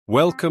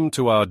Welcome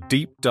to our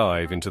deep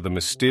dive into the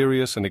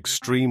mysterious and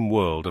extreme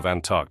world of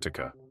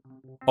Antarctica.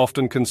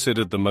 Often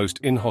considered the most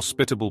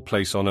inhospitable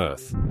place on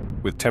Earth,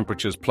 with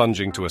temperatures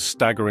plunging to a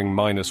staggering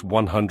minus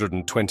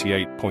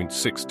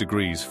 128.6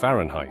 degrees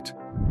Fahrenheit,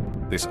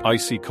 this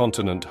icy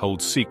continent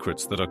holds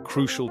secrets that are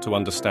crucial to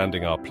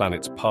understanding our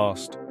planet's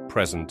past,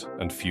 present,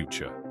 and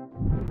future.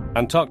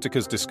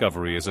 Antarctica's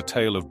discovery is a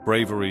tale of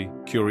bravery,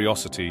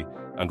 curiosity,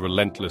 and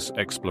relentless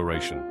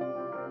exploration.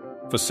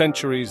 For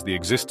centuries, the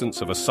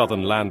existence of a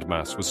southern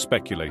landmass was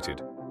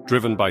speculated,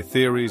 driven by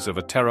theories of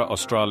a terra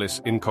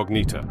australis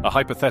incognita, a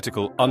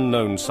hypothetical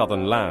unknown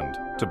southern land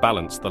to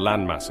balance the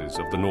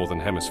landmasses of the northern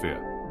hemisphere.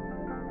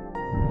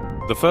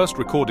 The first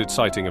recorded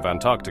sighting of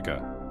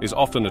Antarctica is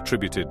often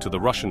attributed to the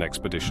Russian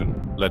expedition,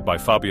 led by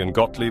Fabian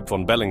Gottlieb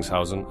von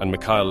Bellingshausen and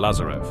Mikhail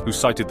Lazarev, who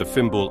sighted the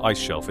Fimbul ice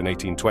shelf in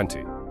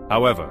 1820.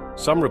 However,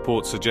 some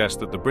reports suggest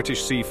that the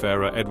British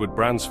seafarer Edward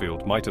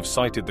Bransfield might have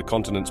sighted the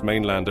continent's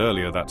mainland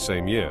earlier that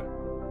same year.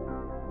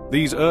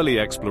 These early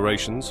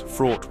explorations,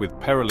 fraught with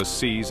perilous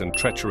seas and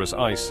treacherous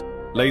ice,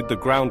 laid the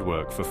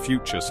groundwork for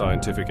future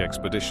scientific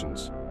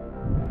expeditions.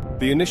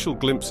 The initial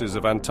glimpses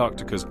of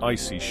Antarctica's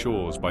icy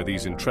shores by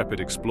these intrepid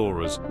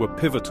explorers were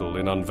pivotal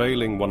in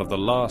unveiling one of the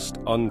last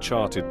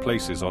uncharted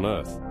places on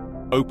Earth,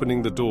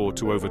 opening the door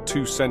to over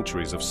 2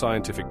 centuries of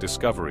scientific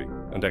discovery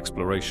and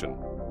exploration.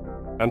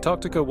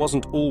 Antarctica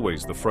wasn't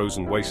always the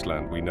frozen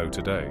wasteland we know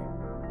today.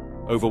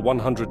 Over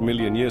 100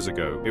 million years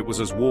ago, it was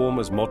as warm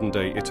as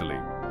modern-day Italy,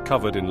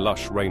 covered in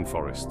lush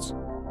rainforests.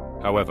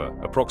 However,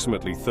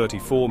 approximately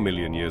 34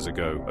 million years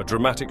ago, a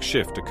dramatic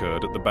shift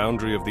occurred at the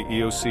boundary of the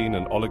Eocene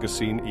and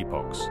Oligocene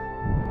epochs.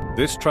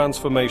 This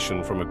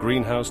transformation from a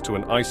greenhouse to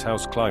an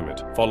icehouse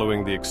climate,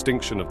 following the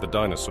extinction of the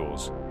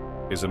dinosaurs,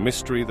 is a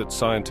mystery that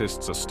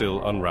scientists are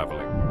still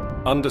unraveling.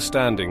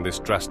 Understanding this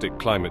drastic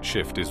climate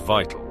shift is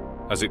vital,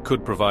 as it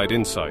could provide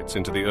insights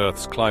into the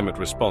Earth's climate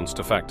response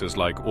to factors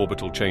like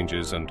orbital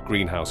changes and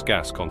greenhouse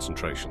gas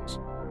concentrations.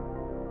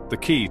 The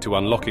key to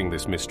unlocking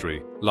this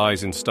mystery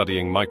lies in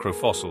studying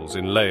microfossils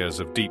in layers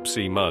of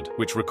deep-sea mud,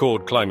 which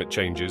record climate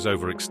changes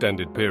over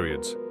extended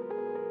periods.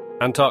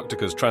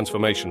 Antarctica's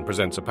transformation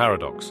presents a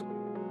paradox.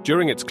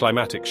 During its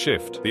climatic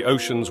shift, the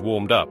oceans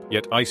warmed up,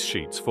 yet ice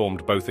sheets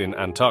formed both in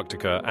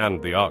Antarctica and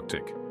the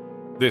Arctic.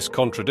 This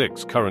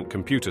contradicts current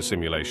computer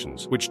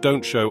simulations, which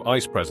don't show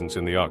ice presence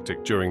in the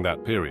Arctic during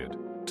that period.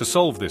 To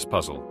solve this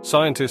puzzle,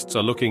 scientists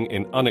are looking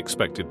in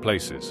unexpected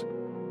places.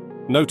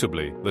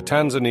 Notably, the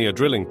Tanzania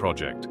drilling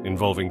project,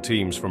 involving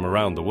teams from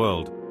around the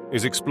world,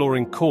 is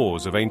exploring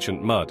cores of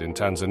ancient mud in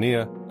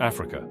Tanzania,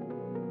 Africa.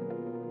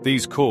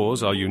 These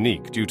cores are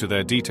unique due to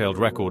their detailed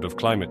record of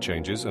climate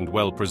changes and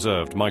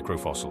well-preserved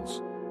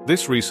microfossils.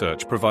 This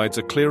research provides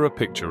a clearer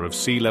picture of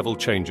sea level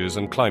changes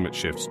and climate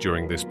shifts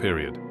during this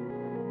period.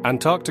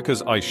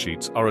 Antarctica's ice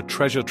sheets are a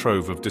treasure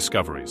trove of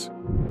discoveries.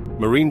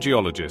 Marine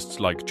geologists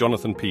like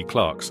Jonathan P.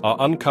 Clarks are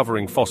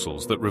uncovering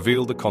fossils that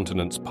reveal the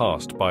continent's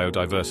past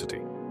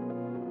biodiversity.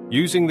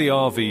 Using the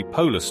RV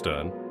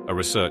Polarstern, a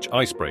research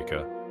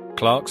icebreaker,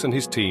 Clarks and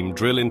his team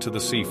drill into the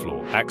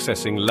seafloor,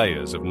 accessing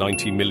layers of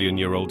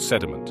 90-million-year-old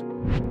sediment.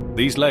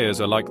 These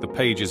layers are like the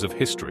pages of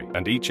history,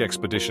 and each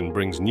expedition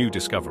brings new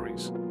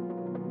discoveries.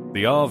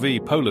 The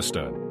RV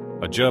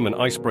Polarstern, a German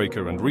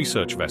icebreaker and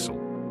research vessel,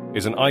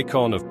 is an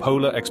icon of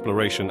polar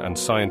exploration and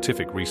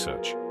scientific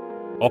research.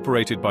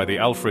 Operated by the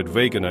Alfred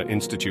Wegener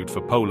Institute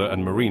for Polar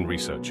and Marine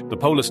Research, the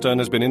Polarstern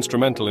has been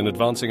instrumental in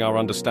advancing our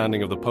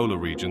understanding of the polar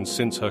regions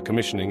since her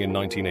commissioning in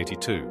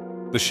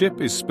 1982. The ship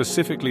is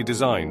specifically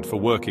designed for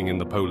working in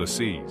the polar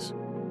seas.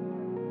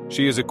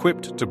 She is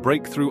equipped to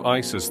break through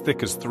ice as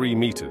thick as 3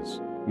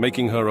 meters,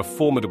 making her a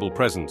formidable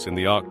presence in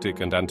the Arctic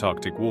and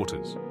Antarctic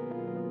waters.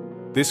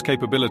 This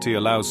capability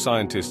allows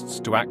scientists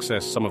to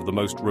access some of the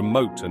most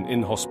remote and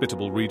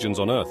inhospitable regions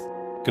on Earth,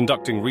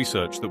 conducting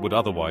research that would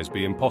otherwise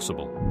be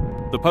impossible.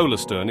 The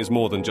Polarstern is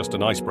more than just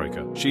an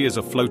icebreaker. She is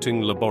a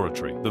floating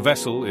laboratory. The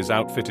vessel is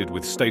outfitted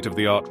with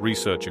state-of-the-art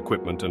research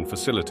equipment and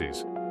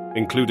facilities,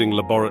 including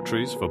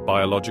laboratories for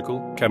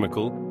biological,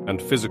 chemical,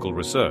 and physical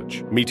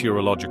research,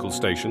 meteorological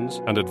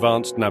stations, and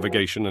advanced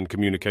navigation and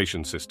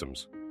communication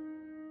systems.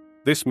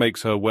 This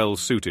makes her well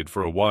suited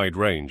for a wide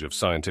range of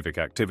scientific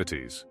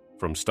activities,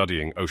 from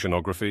studying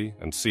oceanography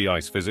and sea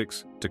ice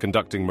physics to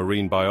conducting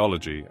marine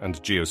biology and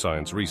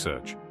geoscience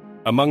research.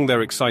 Among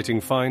their exciting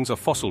finds are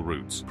fossil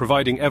roots,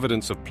 providing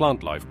evidence of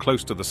plant life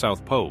close to the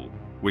South Pole,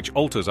 which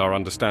alters our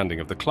understanding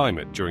of the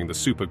climate during the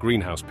super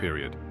greenhouse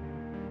period.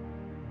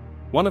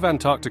 One of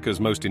Antarctica's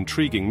most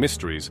intriguing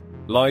mysteries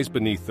lies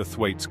beneath the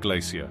Thwaites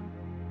Glacier.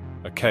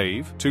 A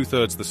cave,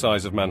 2/3 the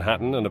size of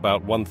Manhattan and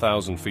about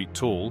 1,000 feet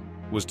tall,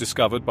 was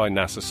discovered by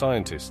NASA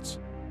scientists.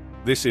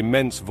 This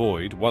immense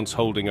void, once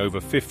holding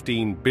over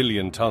 15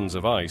 billion tons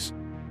of ice,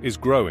 is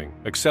growing,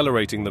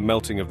 accelerating the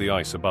melting of the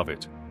ice above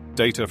it.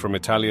 Data from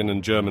Italian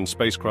and German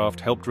spacecraft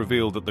helped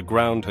reveal that the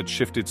ground had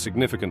shifted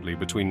significantly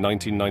between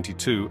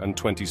 1992 and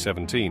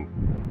 2017,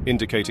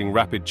 indicating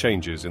rapid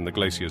changes in the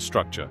glacier's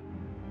structure.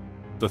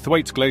 The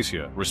Thwaites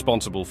Glacier,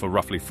 responsible for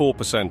roughly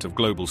 4% of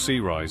global sea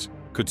rise,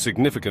 could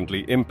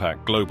significantly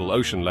impact global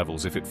ocean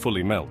levels if it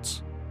fully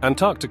melts.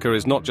 Antarctica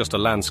is not just a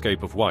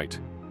landscape of white.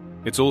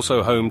 It's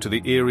also home to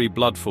the eerie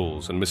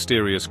bloodfalls and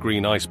mysterious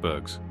green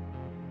icebergs.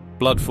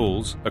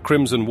 Bloodfalls, a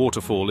crimson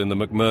waterfall in the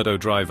McMurdo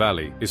Dry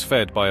Valley, is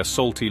fed by a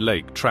salty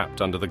lake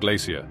trapped under the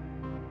glacier.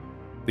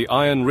 The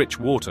iron-rich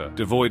water,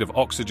 devoid of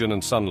oxygen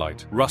and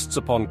sunlight, rusts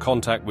upon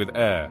contact with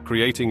air,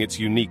 creating its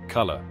unique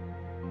color.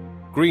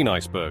 Green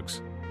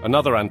icebergs,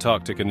 another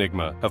Antarctic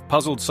enigma, have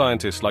puzzled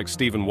scientists like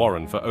Stephen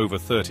Warren for over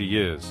 30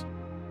 years.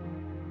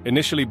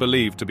 Initially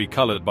believed to be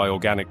colored by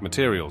organic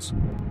materials,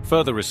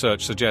 further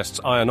research suggests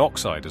iron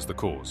oxide as the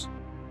cause.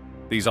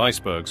 These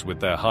icebergs, with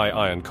their high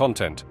iron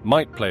content,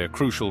 might play a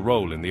crucial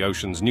role in the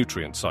ocean's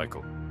nutrient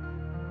cycle.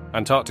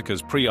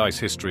 Antarctica's pre-ice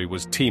history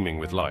was teeming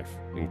with life,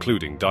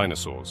 including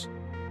dinosaurs.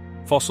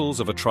 Fossils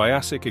of a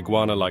Triassic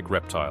iguana-like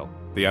reptile,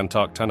 the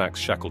Antarctanax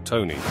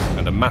shackletoni,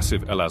 and a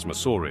massive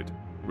elasmosaurid,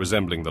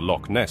 resembling the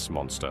Loch Ness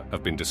monster,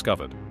 have been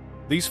discovered.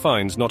 These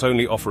finds not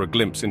only offer a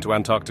glimpse into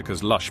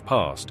Antarctica's lush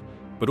past,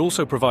 but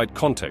also provide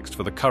context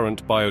for the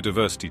current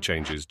biodiversity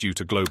changes due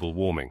to global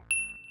warming.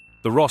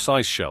 The Ross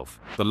Ice Shelf,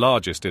 the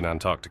largest in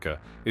Antarctica,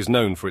 is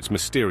known for its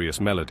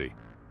mysterious melody.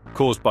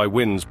 Caused by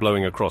winds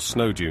blowing across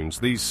snow dunes,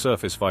 these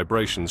surface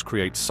vibrations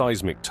create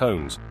seismic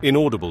tones,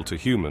 inaudible to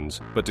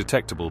humans but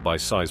detectable by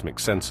seismic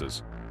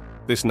sensors.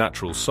 This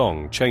natural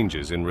song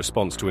changes in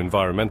response to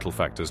environmental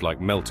factors like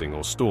melting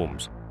or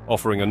storms,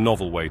 offering a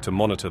novel way to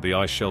monitor the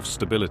ice shelf's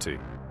stability.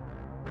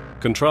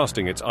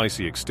 Contrasting its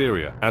icy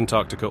exterior,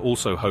 Antarctica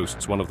also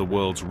hosts one of the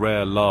world's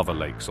rare lava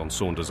lakes on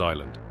Saunders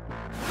Island.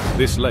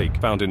 This lake,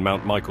 found in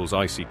Mount Michael's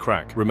icy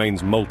crack,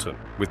 remains molten,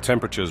 with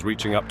temperatures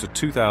reaching up to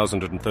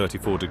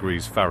 2,034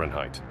 degrees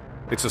Fahrenheit.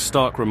 It's a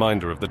stark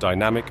reminder of the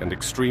dynamic and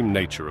extreme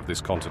nature of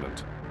this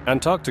continent.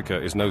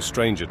 Antarctica is no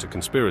stranger to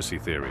conspiracy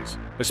theories,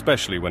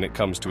 especially when it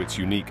comes to its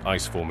unique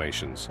ice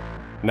formations.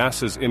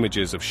 NASA's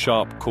images of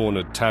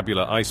sharp-cornered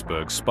tabular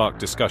icebergs spark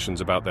discussions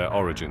about their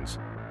origins.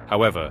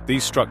 However,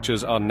 these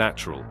structures are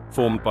natural,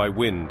 formed by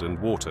wind and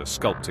water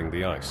sculpting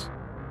the ice.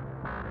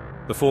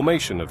 The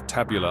formation of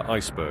tabular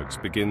icebergs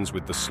begins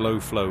with the slow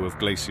flow of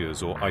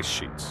glaciers or ice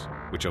sheets,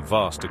 which are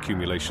vast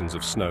accumulations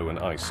of snow and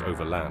ice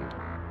over land.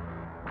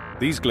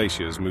 These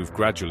glaciers move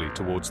gradually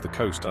towards the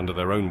coast under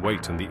their own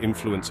weight and the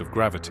influence of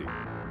gravity.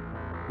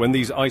 When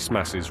these ice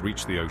masses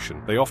reach the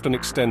ocean, they often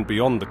extend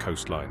beyond the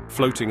coastline,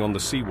 floating on the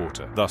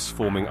seawater, thus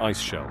forming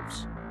ice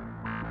shelves.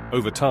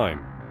 Over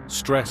time,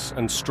 stress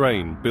and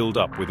strain build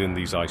up within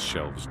these ice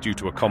shelves due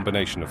to a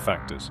combination of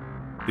factors.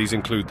 These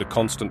include the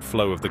constant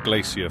flow of the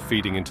glacier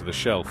feeding into the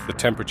shelf, the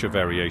temperature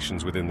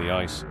variations within the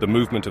ice, the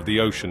movement of the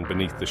ocean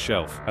beneath the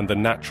shelf, and the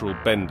natural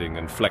bending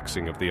and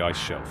flexing of the ice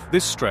shelf.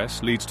 This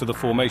stress leads to the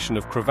formation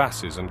of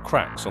crevasses and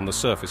cracks on the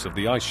surface of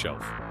the ice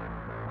shelf.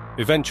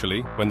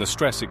 Eventually, when the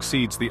stress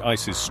exceeds the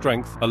ice's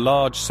strength, a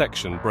large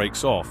section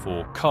breaks off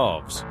or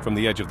calves from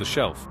the edge of the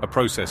shelf, a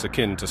process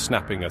akin to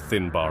snapping a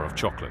thin bar of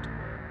chocolate.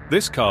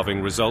 This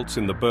carving results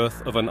in the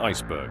birth of an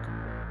iceberg.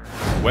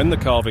 When the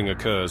carving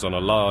occurs on a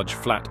large,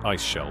 flat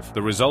ice shelf,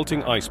 the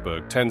resulting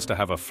iceberg tends to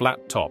have a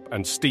flat top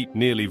and steep,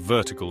 nearly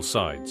vertical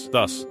sides,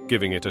 thus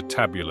giving it a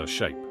tabular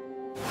shape.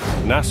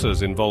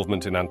 NASA's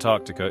involvement in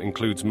Antarctica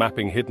includes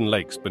mapping hidden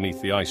lakes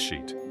beneath the ice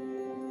sheet.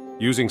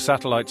 Using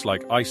satellites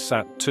like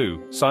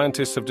IceSat-2,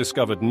 scientists have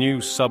discovered new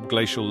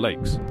subglacial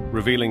lakes,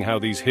 revealing how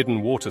these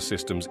hidden water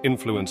systems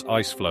influence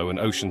ice flow and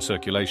ocean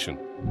circulation.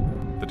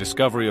 The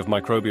discovery of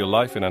microbial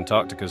life in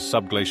Antarctica's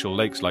subglacial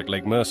lakes like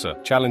Lake Mercer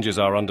challenges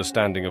our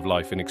understanding of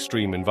life in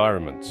extreme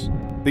environments.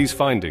 These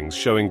findings,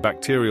 showing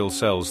bacterial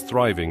cells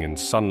thriving in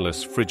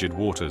sunless, frigid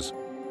waters,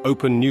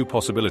 open new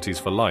possibilities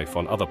for life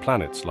on other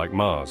planets like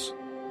Mars.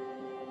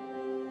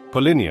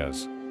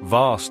 Polynias,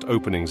 vast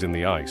openings in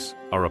the ice,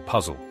 are a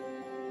puzzle.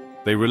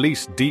 They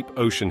release deep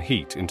ocean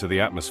heat into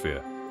the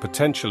atmosphere,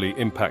 potentially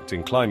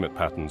impacting climate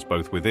patterns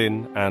both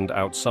within and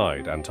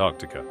outside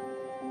Antarctica.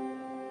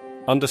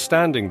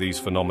 Understanding these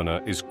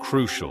phenomena is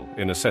crucial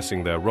in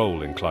assessing their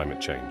role in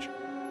climate change.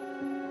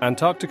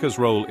 Antarctica's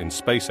role in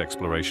space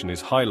exploration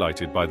is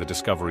highlighted by the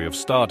discovery of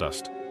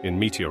stardust in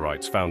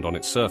meteorites found on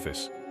its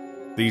surface.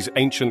 These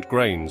ancient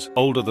grains,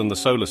 older than the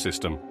solar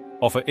system,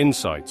 offer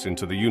insights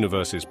into the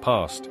universe's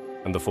past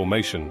and the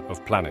formation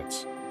of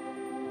planets.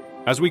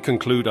 As we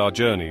conclude our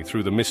journey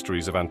through the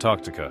mysteries of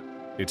Antarctica,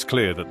 it's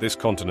clear that this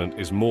continent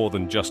is more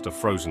than just a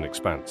frozen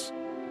expanse.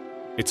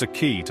 It's a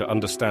key to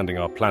understanding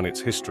our planet's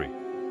history,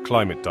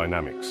 climate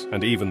dynamics,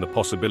 and even the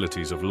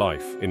possibilities of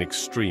life in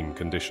extreme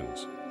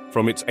conditions.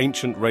 From its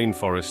ancient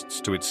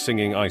rainforests to its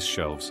singing ice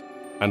shelves,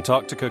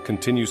 Antarctica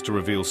continues to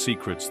reveal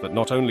secrets that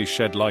not only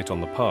shed light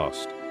on the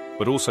past,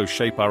 but also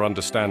shape our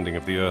understanding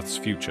of the Earth's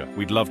future.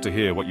 We'd love to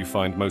hear what you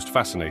find most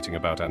fascinating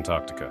about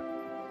Antarctica.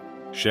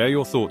 Share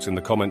your thoughts in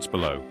the comments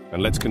below,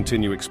 and let's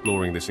continue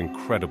exploring this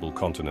incredible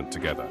continent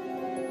together.